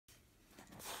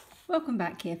Welcome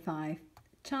back, Year 5.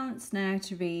 Chance now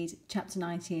to read Chapter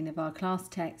 19 of our class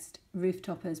text,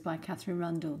 Rooftoppers by Katherine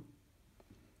Rundell.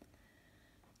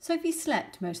 Sophie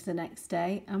slept most of the next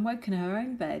day and woke in her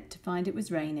own bed to find it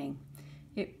was raining.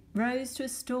 It rose to a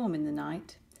storm in the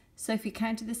night. Sophie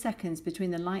counted the seconds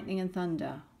between the lightning and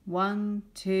thunder. 1,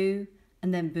 2,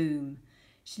 and then boom.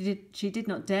 She did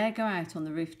not dare go out on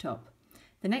the rooftop.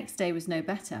 The next day was no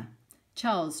better.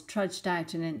 Charles trudged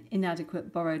out in an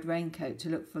inadequate borrowed raincoat to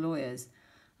look for lawyers.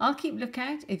 "I'll keep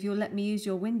lookout if you'll let me use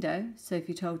your window,"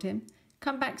 Sophie told him.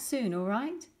 "Come back soon, all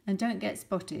right? And don't get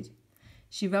spotted."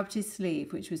 She rubbed his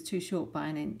sleeve, which was too short by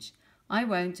an inch. "I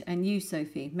won't, and you,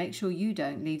 Sophie, make sure you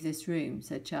don't leave this room,"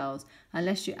 said Charles,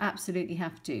 "unless you absolutely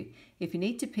have to. If you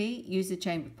need to pee, use the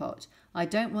chamber pot. I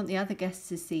don't want the other guests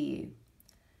to see you."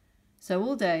 So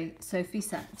all day, Sophie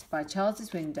sat by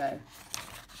Charles's window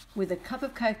with a cup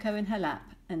of cocoa in her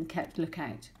lap and kept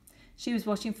lookout. She was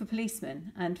watching for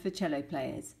policemen and for cello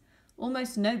players.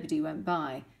 Almost nobody went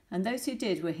by, and those who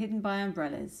did were hidden by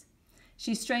umbrellas.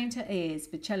 She strained her ears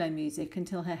for cello music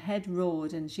until her head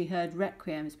roared and she heard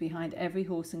requiems behind every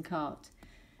horse and cart.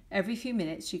 Every few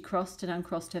minutes she crossed and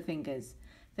uncrossed her fingers.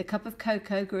 The cup of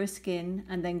cocoa grew a skin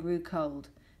and then grew cold.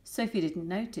 Sophie didn't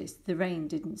notice. The rain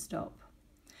didn't stop.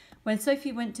 When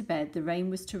Sophie went to bed, the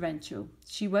rain was torrential.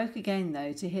 She woke again,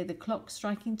 though, to hear the clock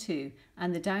striking 2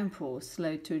 and the downpour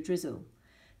slowed to a drizzle.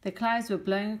 The clouds were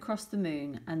blowing across the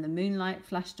moon, and the moonlight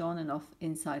flashed on and off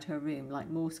inside her room like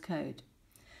Morse code.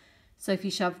 Sophie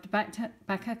shoved back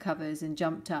her covers and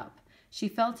jumped up. She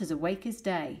felt as awake as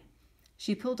day.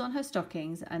 She pulled on her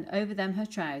stockings and over them her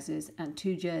trousers and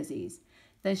 2 jerseys.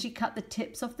 Then she cut the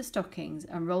tips off the stockings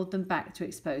and rolled them back to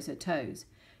expose her toes.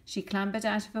 She clambered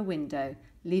out of her window,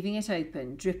 leaving it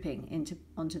open, dripping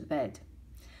onto the bed.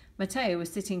 Matteo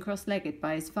was sitting cross-legged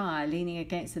by his fire, leaning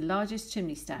against the largest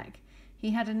chimney stack.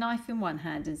 He had a knife in one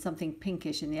hand and something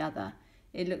pinkish in the other.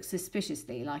 It looked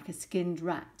suspiciously like a skinned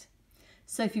rat.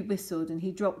 Sophie whistled and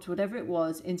he dropped whatever it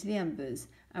was into the embers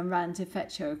and ran to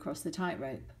fetch her across the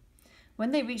tightrope.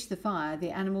 When they reached the fire,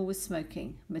 the animal was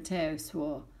smoking. Matteo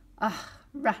swore. "Ah,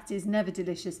 rat is never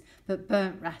delicious, but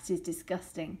burnt rat is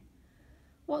disgusting."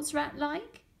 "What's rat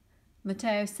like?"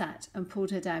 Matteo sat and pulled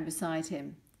her down beside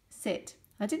him. "Sit.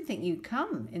 I didn't think you'd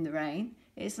come in the rain.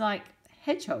 It's like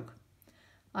hedgehog."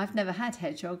 "I've never had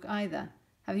hedgehog either.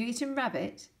 Have you eaten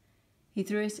rabbit?" He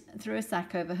threw a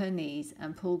sack over her knees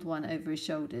and pulled one over his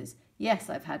shoulders. "Yes,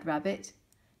 I've had rabbit."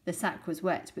 The sack was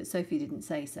wet, but Sophie didn't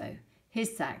say so.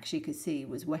 His sack, she could see,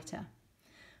 was wetter.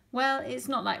 "Well, it's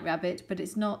not like rabbit, but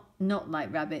it's not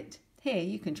like rabbit. Here,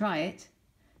 you can try it."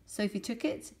 Sophie took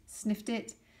it, sniffed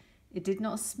it. It did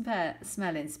not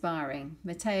smell inspiring.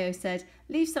 Matteo said,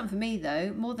 "Leave some for me,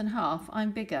 though. More than half.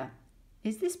 I'm bigger."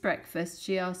 "Is this breakfast?"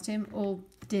 she asked him, "or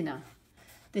dinner?"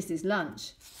 "This is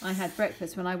lunch. I had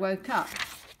breakfast when I woke up."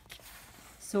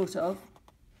 "Sort of."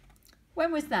 "When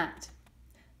was that?"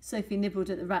 Sophie nibbled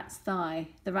at the rat's thigh.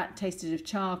 The rat tasted of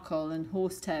charcoal and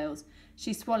horsetails.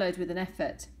 She swallowed with an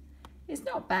effort. "It's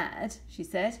not bad," she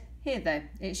said. "Here, though,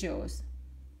 it's yours."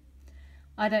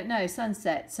 "I don't know.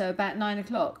 Sunset, so about 9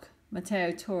 o'clock.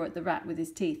 Matteo tore at the rat with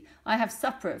his teeth. "I have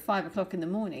supper at 5 o'clock in the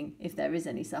morning, if there is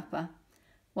any supper."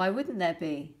 "Why wouldn't there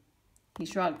be?" He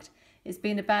shrugged. "It's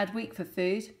been a bad week for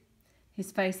food."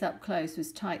 His face up close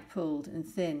was tight-pulled and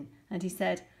thin, and he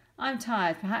said, "I'm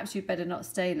tired. Perhaps you'd better not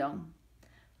stay long."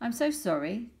 "I'm so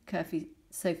sorry,"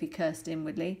 Sophie cursed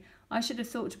inwardly. "I should have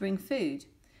thought to bring food."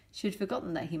 She had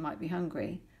forgotten that he might be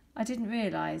hungry. "I didn't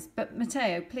realise. But,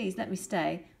 Matteo, please let me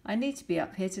stay. I need to be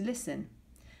up here to listen."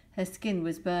 Her skin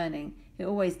was burning. It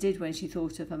always did when she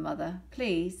thought of her mother.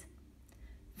 "Please."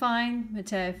 "Fine."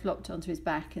 Matteo flopped onto his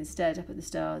back and stared up at the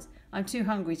stars. "I'm too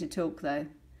hungry to talk, though."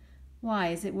 "Why?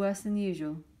 Is it worse than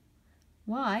usual?"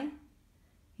 "Why?"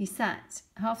 He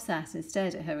half sat and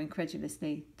stared at her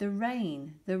incredulously. The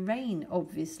rain,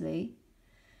 obviously."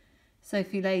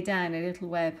 Sophie lay down a little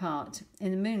way apart.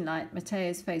 In the moonlight,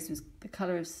 Matteo's face was the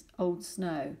colour of old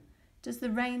snow. "Does the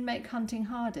rain make hunting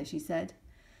harder?" she said.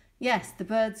 "Yes, the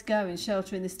birds go and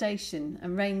shelter in the station,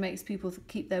 and rain makes people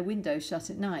keep their windows shut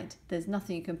at night. There's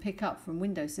nothing you can pick up from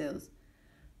windowsills."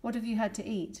 "What have you had to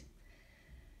eat?"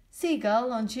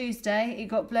 "Seagull on Tuesday. It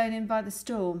got blown in by the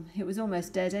storm. It was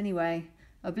almost dead anyway.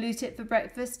 A blue tit for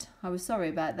breakfast. I was sorry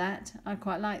about that. I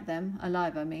quite like them,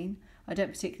 alive I mean. I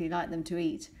don't particularly like them to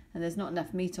eat, and there's not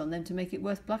enough meat on them to make it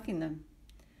worth plucking them."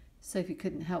 Sophie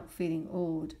couldn't help feeling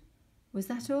awed. "Was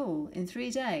that all? In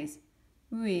 3 days?"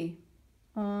 "Oui."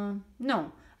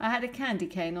 "No. I had a candy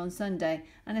cane on Sunday.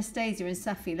 Anastasia and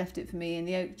Safi left it for me in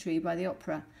the oak tree by the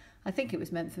opera. I think it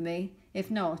was meant for me.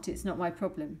 If not, it's not my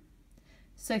problem."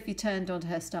 Sophie turned onto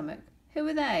her stomach. Who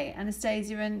were they?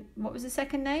 Anastasia and what was the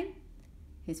second name?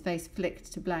 His face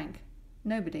flicked to blank.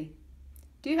 Nobody.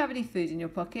 Do you have any food in your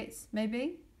pockets,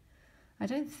 maybe? I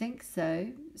don't think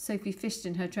so. Sophie fished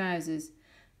in her trousers.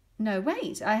 No,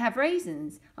 wait, I have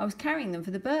raisins. I was carrying them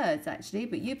for the birds, actually,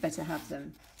 but you'd better have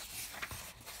them.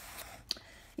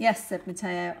 Yes, said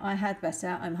Matteo, I had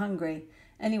better. I'm hungry.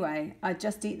 Anyway, I'd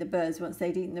just eat the birds once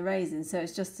they'd eaten the raisins, so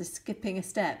it's just skipping a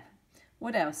step.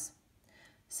 What else?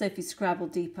 Sophie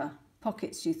scrabbled deeper.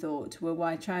 Pockets, she thought, were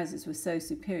why trousers were so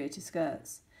superior to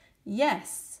skirts.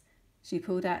 Yes! She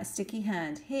pulled out a sticky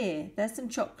hand. Here, there's some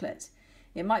chocolate.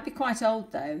 It might be quite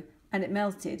old, though, and it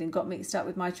melted and got mixed up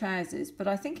with my trousers, but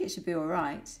I think it should be all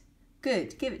right.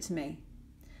 Good, give it to me.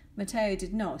 Matteo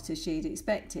did not, as she'd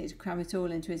expected, cram it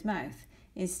all into his mouth.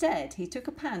 Instead, he took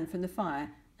a pan from the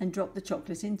fire and dropped the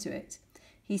chocolate into it.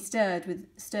 He stirred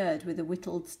with a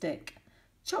whittled stick.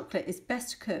 Chocolate is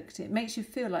best cooked. It makes you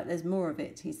feel like there's more of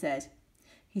it, he said.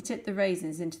 He tipped the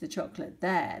raisins into the chocolate.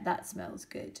 There, that smells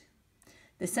good.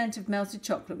 The scent of melted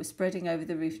chocolate was spreading over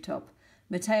the rooftop.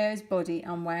 Matteo's body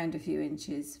unwound a few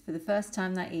inches. For the first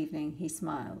time that evening, he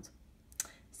smiled.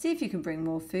 See if you can bring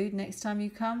more food next time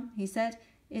you come, he said.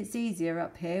 It's easier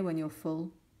up here when you're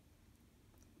full.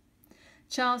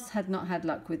 Charles had not had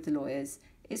luck with the lawyers.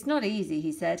 It's not easy,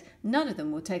 he said. None of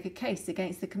them will take a case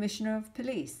against the Commissioner of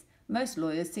Police. Most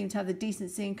lawyers seem to have the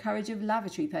decency and courage of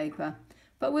lavatory paper.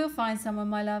 But we'll find someone,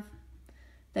 my love.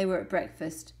 They were at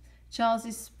breakfast. Charles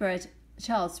spread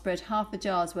half a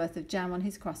jar's worth of jam on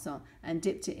his croissant and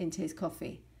dipped it into his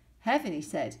coffee. Heaven, he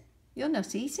said. You're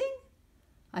not eating?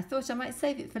 I thought I might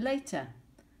save it for later.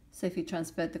 Sophie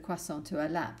transferred the croissant to her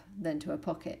lap, then to her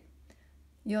pocket.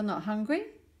 You're not hungry?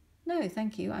 No,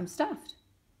 thank you, I'm stuffed.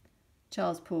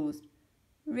 Charles paused.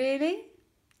 Really?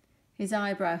 His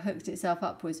eyebrow hooked itself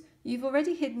upwards. You've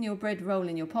already hidden your bread roll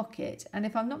in your pocket, and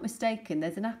if I'm not mistaken,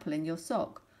 there's an apple in your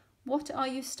sock. What are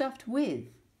you stuffed with?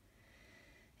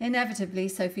 Inevitably,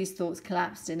 Sophie's thoughts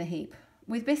collapsed in a heap.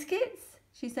 With biscuits?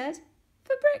 She said.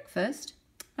 For breakfast?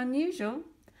 Unusual.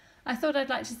 I thought I'd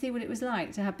like to see what it was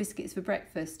like to have biscuits for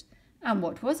breakfast. And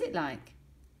what was it like?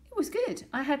 It was good.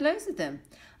 I had loads of them.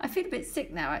 I feel a bit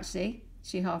sick now, actually.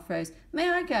 She half rose. May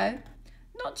I go?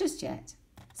 Not just yet.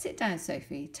 Sit down,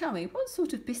 Sophie. Tell me, what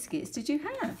sort of biscuits did you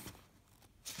have?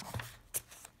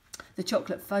 The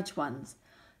chocolate fudge ones.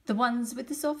 The ones with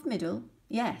the soft middle?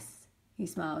 Yes, he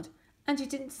smiled. And you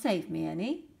didn't save me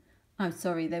any? I'm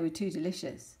sorry, they were too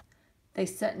delicious. They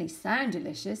certainly sound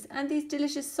delicious. And these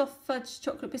delicious soft fudge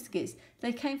chocolate biscuits,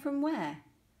 they came from where?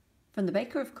 From the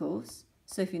baker, of course.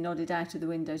 Sophie nodded out of the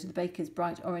window to the baker's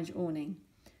bright orange awning.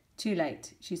 Too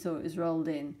late. She saw it was rolled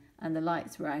in, and the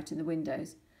lights were out in the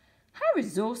windows. How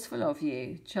resourceful of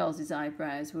you. Charles's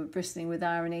eyebrows were bristling with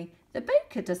irony. The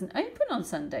baker doesn't open on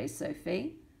Sundays,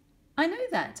 Sophie. I know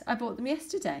that. I bought them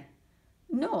yesterday.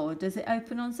 Nor does it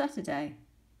open on Saturday.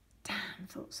 Damn,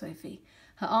 thought Sophie.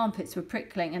 Her armpits were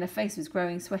prickling and her face was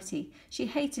growing sweaty. She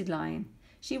hated lying.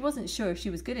 She wasn't sure if she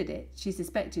was good at it. She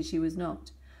suspected she was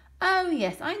not. Oh,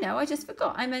 yes, I know. I just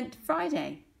forgot. I meant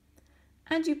Friday.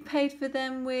 And you paid for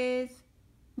them with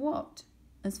what?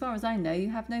 As far as I know, you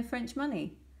have no French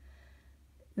money.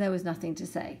 There was nothing to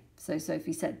say, so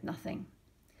Sophie said nothing.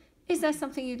 Is there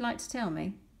something you'd like to tell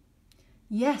me?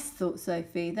 Yes, thought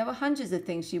Sophie. There were hundreds of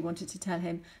things she wanted to tell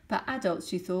him, but adults,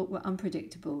 she thought, were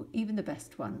unpredictable, even the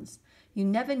best ones. You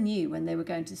never knew when they were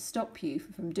going to stop you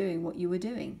from doing what you were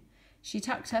doing. She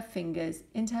tucked her fingers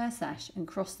into her sash and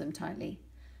crossed them tightly.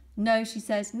 No, she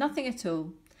said, nothing at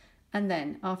all. And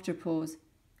then, after a pause,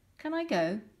 can I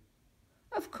go?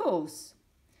 Of course.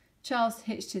 Charles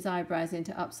hitched his eyebrows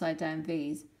into upside-down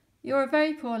V's. You're a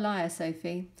very poor liar,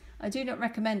 Sophie. I do not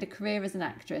recommend a career as an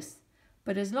actress.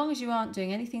 But as long as you aren't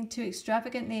doing anything too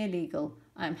extravagantly illegal,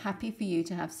 I am happy for you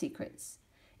to have secrets.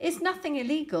 It's nothing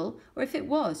illegal, or if it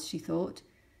was, she thought,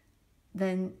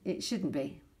 then it shouldn't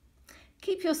be.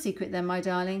 Keep your secret then, my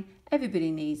darling.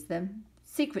 Everybody needs them.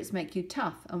 Secrets make you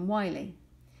tough and wily.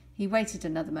 He waited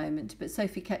another moment, but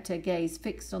Sophie kept her gaze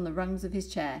fixed on the rungs of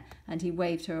his chair, and he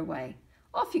waved her away.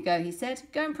 Off you go, he said.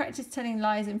 Go and practice telling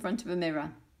lies in front of a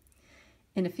mirror.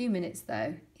 In a few minutes,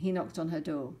 though, he knocked on her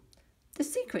door. The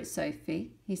secret,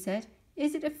 Sophie, he said.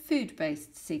 Is it a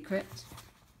food-based secret?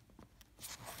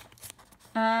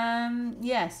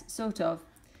 Yes, sort of.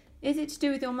 Is it to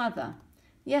do with your mother?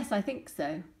 Yes, I think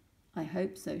so. I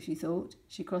hope so, she thought.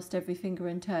 She crossed every finger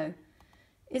and toe.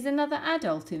 Is another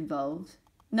adult involved?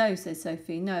 No, said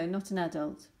Sophie. No, not an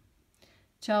adult.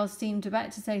 Charles seemed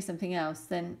about to say something else,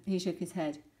 then he shook his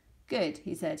head. Good,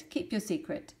 he said. Keep your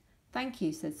secret. Thank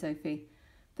you, said Sophie.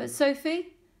 But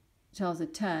Sophie? Charles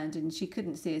had turned and she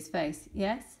couldn't see his face.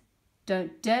 Yes?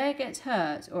 Don't dare get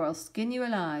hurt or I'll skin you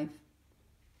alive.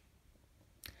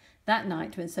 That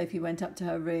night, when Sophie went up to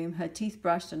her room, her teeth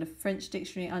brushed and a French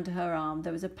dictionary under her arm,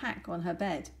 there was a pack on her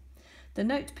bed. The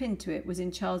note pinned to it was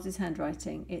in Charles's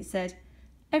handwriting. It said,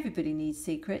 "Everybody needs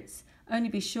secrets, only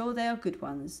be sure they are good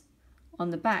ones."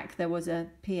 On the back there was a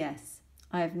P.S.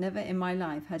 "I have never in my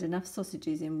life had enough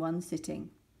sausages in one sitting."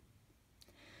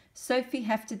 Sophie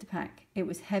hefted the pack. It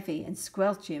was heavy and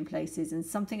squelchy in places, and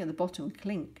something at the bottom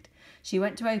clinked. She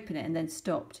went to open it and then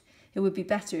stopped. It would be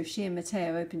better if she and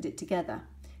Matteo opened it together.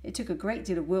 It took a great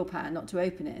deal of willpower not to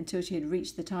open it until she had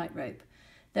reached the tightrope.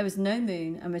 There was no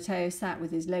moon, and Matteo sat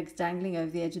with his legs dangling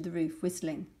over the edge of the roof,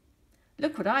 whistling.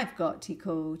 "Look what I've got," he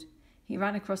called. He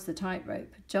ran across the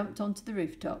tightrope, jumped onto the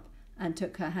rooftop, and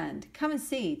took her hand. "Come and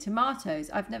see, tomatoes.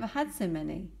 I've never had so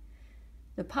many."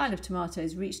 The pile of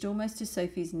tomatoes reached almost to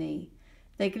Sophie's knee.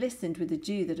 They glistened with the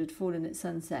dew that had fallen at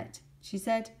sunset. She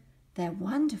said, "They're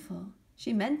wonderful."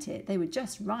 She meant it. They were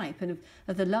just ripe, and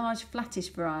of the large, flattish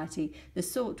variety, the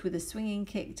sort with a swinging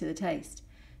kick to the taste.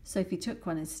 Sophie took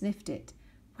one and sniffed it.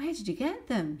 "Where did you get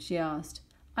them?" she asked.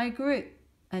 "I grew—"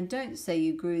 "And don't say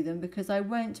you grew them, because I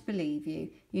won't believe you.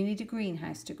 You need a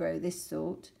greenhouse to grow this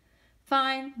sort."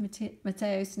 "Fine,"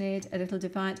 Matteo sneered, a little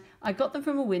defiant. "I got them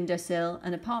from a windowsill,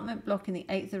 an apartment block in the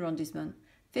 8th arrondissement,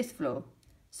 5th floor."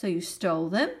 "So you stole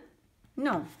them?"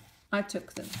 "No, I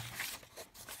took them."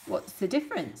 "What's the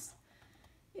difference?"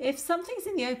 "If something's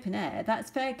in the open air, that's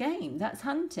fair game. That's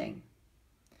hunting."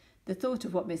 The thought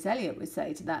of what Miss Elliot would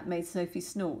say to that made Sophie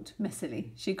snort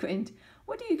messily. She grinned.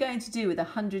 "What are you going to do with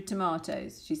 100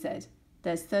 tomatoes?" she said.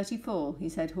 "There's 34, he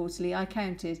said haughtily. "I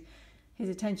counted." His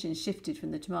attention shifted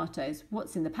from the tomatoes.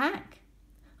 "What's in the pack?"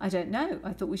 "I don't know.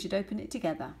 I thought we should open it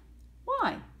together."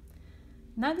 "Why?"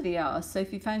 Now that he asked,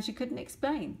 Sophie found she couldn't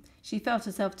explain. She felt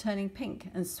herself turning pink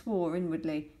and swore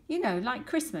inwardly. "You know, like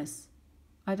Christmas."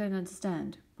 "I don't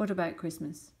understand. What about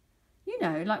Christmas?" "You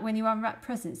know, like when you unwrap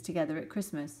presents together at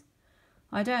Christmas."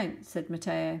 "I don't," said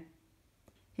Matteo.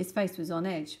 His face was on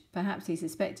edge. Perhaps he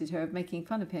suspected her of making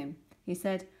fun of him. He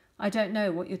said, "I don't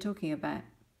know what you're talking about."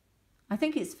 "I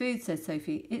think it's food," said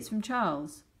Sophie. "It's from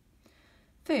Charles."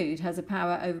 Food has a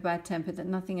power over bad temper that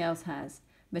nothing else has.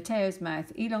 Matteo's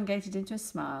mouth elongated into a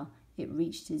smile. It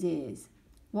reached his ears.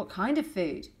 "What kind of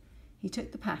food?" He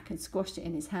took the pack and squashed it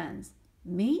in his hands.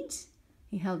 "Meat?"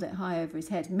 He held it high over his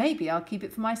head. "Maybe I'll keep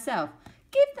it for myself."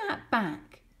 "Give that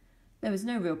back." There was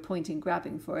no real point in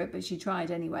grabbing for it, but she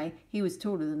tried anyway. He was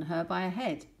taller than her by a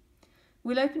head.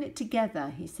 "We'll open it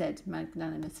together," he said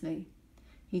magnanimously.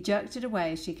 He jerked it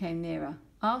away as she came nearer.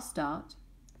 "I'll start."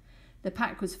 The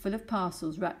pack was full of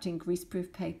parcels wrapped in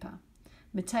greaseproof paper.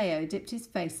 Matteo dipped his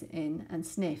face in and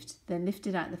sniffed, then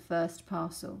lifted out the first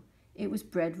parcel. It was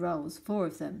bread rolls, 4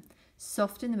 of them,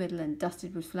 soft in the middle and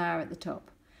dusted with flour at the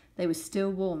top. They were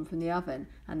still warm from the oven,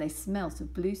 and they smelt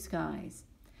of blue skies.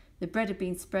 The bread had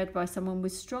been spread by someone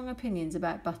with strong opinions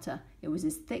about butter. It was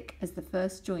as thick as the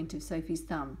first joint of Sophie's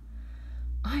thumb.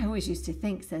 "I always used to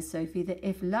think," says Sophie, "that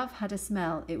if love had a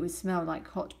smell, it would smell like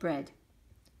hot bread."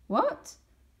 "What?"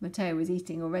 Matteo was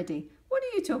eating already. "What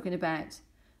are you talking about?"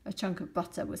 A chunk of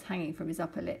butter was hanging from his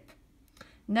upper lip.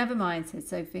 "Never mind," said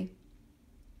Sophie.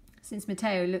 Since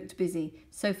Matteo looked busy,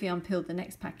 Sophie unpeeled the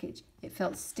next package. It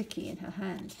felt sticky in her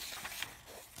hand.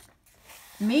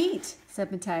 "Meat,"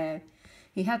 said Matteo.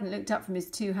 He hadn't looked up from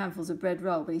his 2 handfuls of bread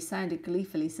roll, but he sounded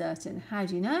gleefully certain. "How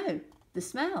do you know?" "The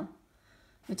smell."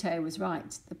 Matteo was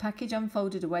right. The package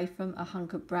unfolded away from a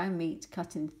hunk of brown meat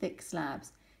cut in thick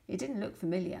slabs. It didn't look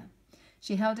familiar.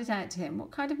 She held it out to him.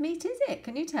 "What kind of meat is it?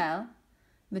 Can you tell?"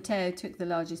 Matteo took the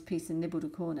largest piece and nibbled a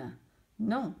corner.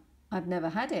 "No, I've never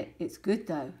had it. It's good,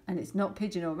 though, and it's not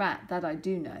pigeon or rat, that I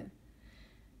do know."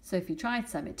 Sophie tried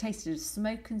some. It tasted of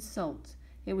smoke and salt.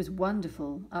 It was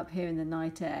wonderful up here in the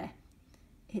night air.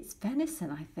 "It's venison,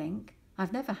 I think.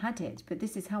 I've never had it, but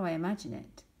this is how I imagine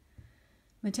it."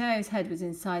 Matteo's head was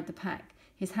inside the pack.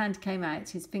 His hand came out.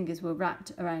 His fingers were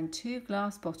wrapped around 2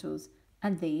 glass bottles.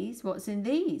 "And these? What's in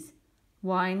these?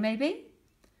 Wine, maybe?"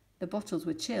 The bottles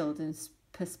were chilled and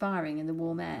perspiring in the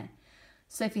warm air.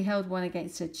 Sophie held one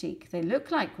against her cheek. "They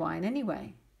look like wine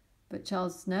anyway." "But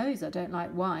Charles knows I don't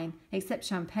like wine, except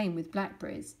champagne with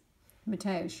blackberries."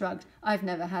 Matteo shrugged. "I've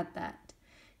never had that."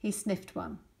 He sniffed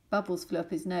one. Bubbles flew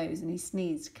up his nose and he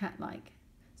sneezed cat-like.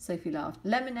 Sophie laughed.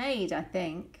 "Lemonade, I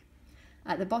think."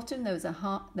 At the bottom there was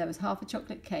half a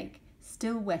chocolate cake,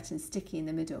 still wet and sticky in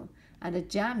the middle, and a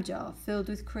jam jar filled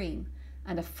with cream,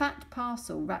 and a fat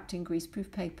parcel wrapped in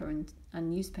greaseproof paper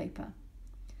and newspaper.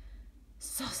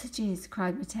 "Sausages!"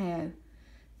 cried Matteo.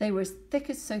 They were as thick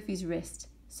as Sophie's wrist.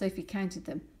 Sophie counted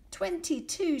them.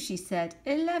 22, she said.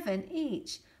 11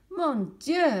 each. "Mon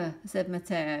Dieu!" said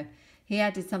Matteo. He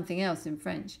added something else in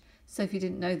French. Sophie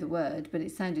didn't know the word, but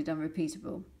it sounded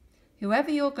unrepeatable.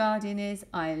 Whoever your guardian is,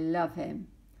 I love him.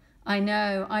 I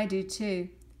know, I do too.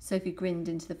 Sophie grinned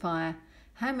into the fire.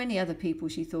 How many other people,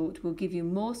 she thought, will give you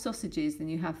more sausages than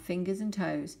you have fingers and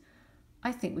toes?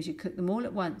 I think we should cook them all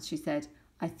at once, she said.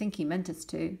 I think he meant us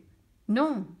to.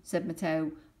 Non, said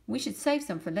Matteo. We should save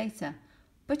some for later.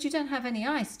 But you don't have any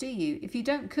ice, do you? If you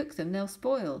don't cook them, they'll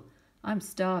spoil. I'm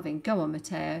starving. Go on,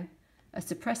 Matteo. A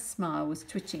suppressed smile was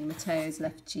twitching Matteo's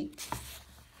left cheek.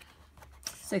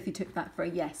 Sophie took that for a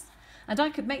yes. And I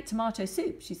could make tomato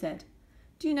soup, she said.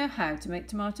 Do you know how to make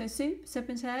tomato soup? Said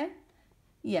Matteo.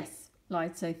 Yes,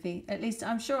 lied Sophie. At least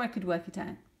I'm sure I could work it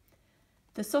out.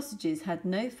 The sausages had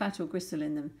no fat or gristle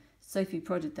in them. Sophie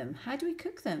prodded them. How do we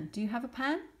cook them? Do you have a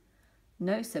pan?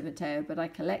 No, said Matteo, but I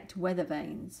collect weather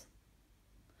vanes.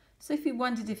 Sophie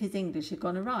wondered if his English had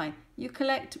gone awry. You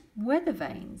collect weather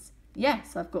vanes?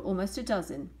 Yes, I've got almost a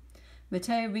dozen.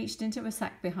 Matteo reached into a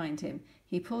sack behind him.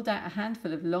 He pulled out a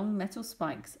handful of long metal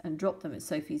spikes and dropped them at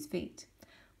Sophie's feet.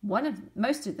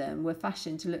 Most of them were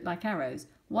fashioned to look like arrows.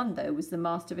 One, though, was the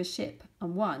mast of a ship,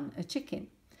 and one a chicken.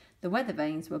 The weather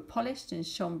vanes were polished and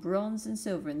shone bronze and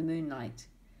silver in the moonlight.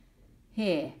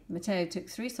 Here, Matteo took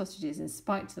 3 sausages and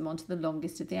spiked them onto the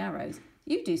longest of the arrows.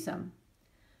 You do some.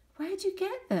 Where'd you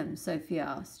get them? Sophie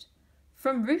asked.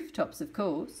 From Rooftops, of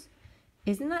course.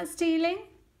 Isn't that stealing?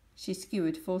 She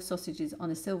skewered 4 sausages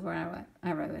on a silver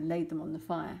arrow and laid them on the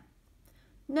fire.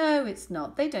 No, it's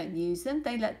not. They don't use them.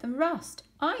 They let them rust.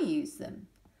 I use them.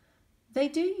 They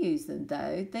do use them,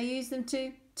 though. They use them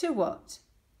to what?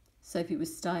 Sophie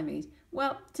was stymied.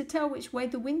 Well, to tell which way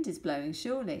the wind is blowing,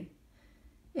 surely.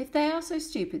 If they are so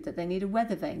stupid that they need a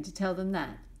weather vane to tell them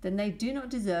that, then they do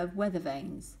not deserve weather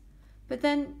vanes. But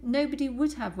then nobody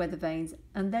would have weather vanes,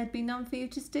 and there'd be none for you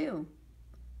to steal.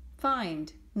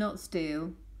 Find, not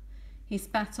steal. He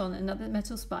spat on another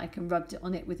metal spike and rubbed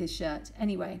on it with his shirt.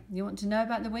 Anyway, you want to know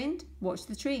about the wind? Watch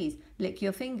the trees, lick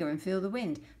your finger and feel the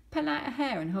wind. Pull out a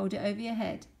hair and hold it over your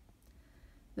head.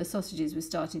 The sausages were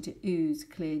starting to ooze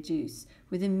clear juice.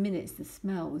 Within minutes the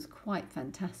smell was quite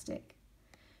fantastic.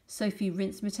 Sophie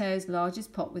rinsed Matteo's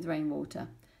largest pot with rainwater.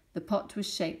 The pot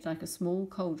was shaped like a small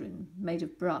cauldron made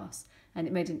of brass, and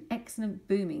it made an excellent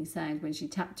booming sound when she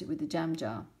tapped it with the jam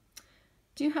jar.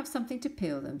 Do you have something to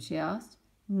peel them? She asked.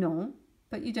 No,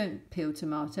 but you don't peel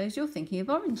tomatoes. You're thinking of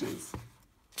oranges.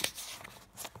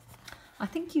 I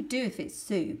think you do if it's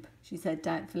soup, she said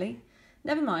doubtfully.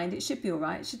 Never mind, it should be all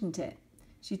right, shouldn't it?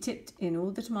 She tipped in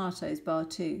all the tomatoes bar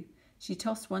 2. She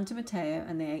tossed one to Matteo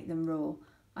and they ate them raw.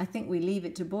 I think we leave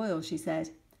it to boil, she said.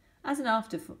 As an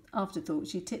afterthought,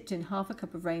 she tipped in half a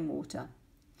cup of rainwater.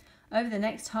 Over the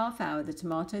next half hour, the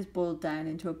tomatoes boiled down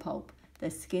into a pulp. Their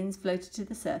skins floated to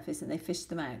the surface and they fished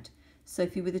them out.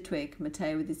 Sophie with a twig,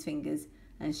 Matteo with his fingers,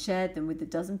 and shared them with the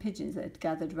dozen pigeons that had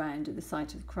gathered round at the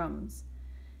sight of crumbs.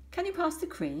 Can you pass the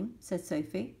cream? Said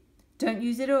Sophie. Don't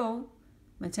use it all.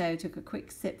 Matteo took a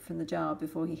quick sip from the jar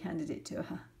before he handed it to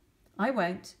her. I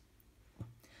won't.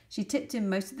 She tipped in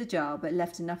most of the jar, but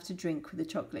left enough to drink with the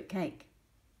chocolate cake.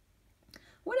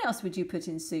 What else would you put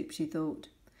in soup, she thought.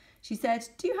 She said,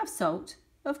 Do you have salt?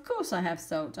 Of course I have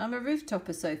salt. I'm a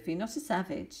rooftopper, Sophie, not a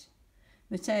savage.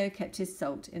 Matteo kept his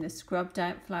salt in a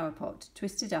scrubbed-out flower pot,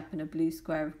 twisted up in a blue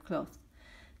square of cloth.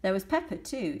 There was pepper,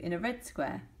 too, in a red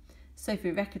square.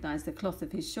 Sophie recognised the cloth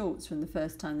of his shorts from the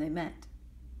first time they met.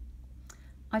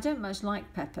 I don't much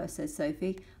like pepper, said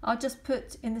Sophie. I'll just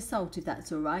put in the salt if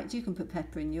that's all right. You can put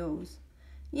pepper in yours.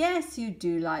 Yes, you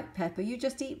do like pepper. You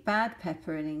just eat bad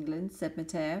pepper in England, said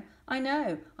Matteo. I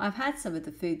know. I've had some of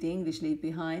the food the English leave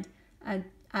behind. And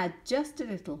add just a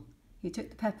little. He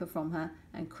took the pepper from her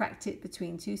and cracked it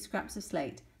between 2 scraps of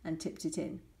slate and tipped it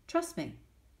in. Trust me.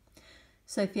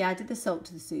 Sophie added the salt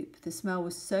to the soup. The smell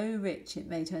was so rich it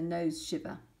made her nose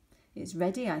shiver. It's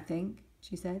ready, I think,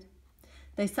 she said.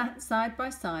 They sat side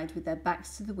by side with their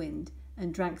backs to the wind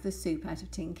and drank the soup out of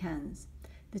tin cans.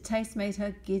 The taste made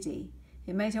her giddy.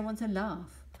 It made her want to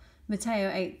laugh.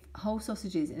 Matteo ate whole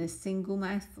sausages in a single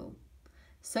mouthful.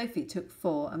 Sophie took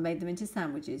 4 and made them into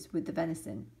sandwiches with the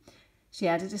venison. She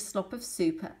added a slop of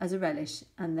soup as a relish,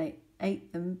 and they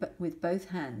ate them with both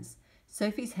hands.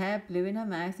 Sophie's hair blew in her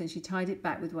mouth, and she tied it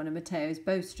back with one of Matteo's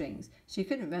bowstrings. She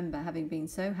couldn't remember having been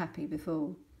so happy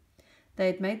before. They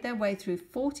had made their way through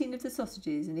 14 of the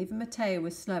sausages, and even Matteo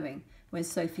was slowing when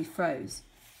Sophie froze.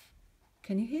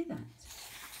 Can you hear that?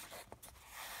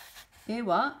 Hear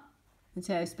what?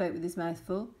 Matteo spoke with his mouth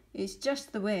full. It's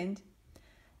just the wind.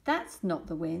 That's not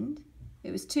the wind.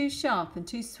 It was too sharp and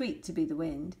too sweet to be the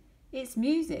wind. It's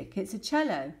music. It's a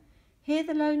cello. Hear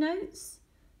the low notes?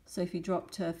 Sophie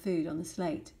dropped her food on the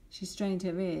slate. She strained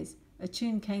her ears. A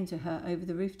tune came to her over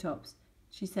the rooftops.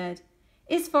 She said,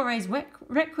 "It's Foray's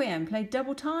Requiem, played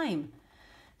double time."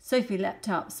 Sophie leapt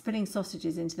up, spilling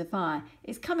sausages into the fire.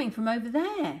 "It's coming from over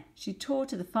there." She tore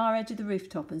to the far edge of the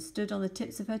rooftop and stood on the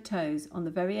tips of her toes on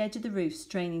the very edge of the roof,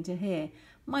 straining to hear.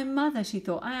 "My mother," she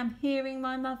thought. "I am hearing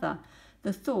my mother."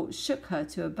 The thought shook her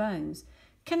to her bones.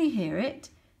 "Can you hear it?"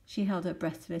 She held her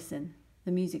breath to listen.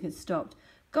 The music had stopped.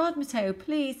 "God, Matteo,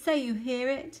 please say you hear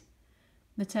it."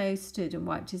 Matteo stood and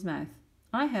wiped his mouth.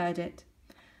 "I heard it."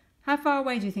 "How far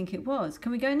away do you think it was?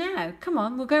 Can we go now? Come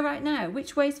on, we'll go right now.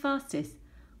 Which way's fastest?"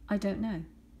 "I don't know."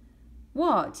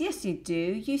 "What? Yes, you do.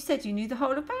 You said you knew the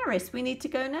whole of Paris. We need to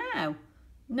go now."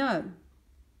 "No."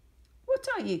 "What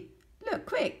are you? Look,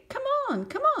 quick. Come on,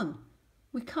 come on."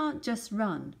 "We can't just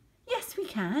run." "Yes, we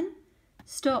can."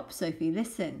 "Stop, Sophie,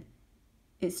 listen."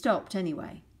 It stopped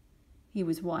anyway. He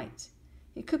was white.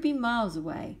 It could be miles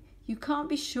away. You can't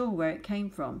be sure where it came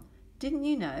from. Didn't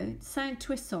you know? Sound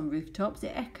twists on rooftops.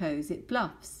 It echoes. It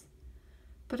bluffs.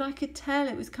 "But I could tell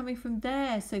it was coming from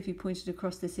there." Sophie pointed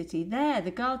across the city. "There,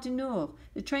 the Gare du Nord,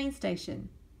 the train station."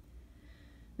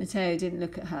 Matteo didn't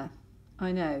look at her.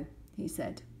 "I know," he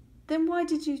said. "Then why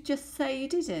did you just say you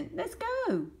didn't? Let's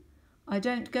go." "I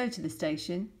don't go to the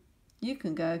station." "You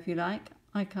can go if you like.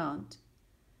 I can't."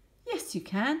 "Yes, you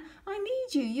can. I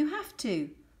need you. You have to."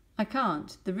 "I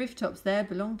can't. The rooftops there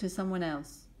belong to someone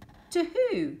else." "To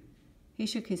who?" He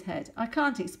shook his head. "I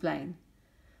can't explain."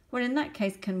 "Well, in that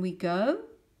case, can we go?"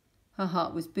 Her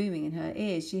heart was booming in her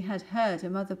ears. She had heard her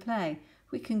mother play.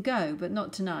 "We can go, but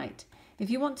not tonight. If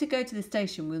you want to go to the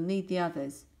station, we'll need the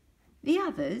others." "The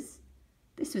others?"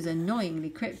 This was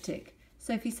annoyingly cryptic.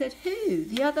 Sophie said, "Who?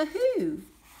 The other who?"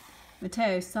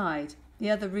 Matteo sighed. "The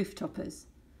other rooftoppers."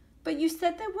 "But you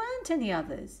said there weren't any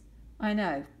others." "I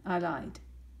know. I lied."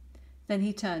 Then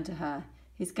he turned to her.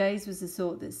 His gaze was the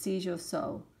sort that sees your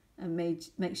soul and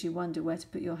makes you wonder where to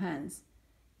put your hands.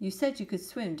 "You said you could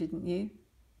swim, didn't you?"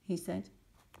 he said.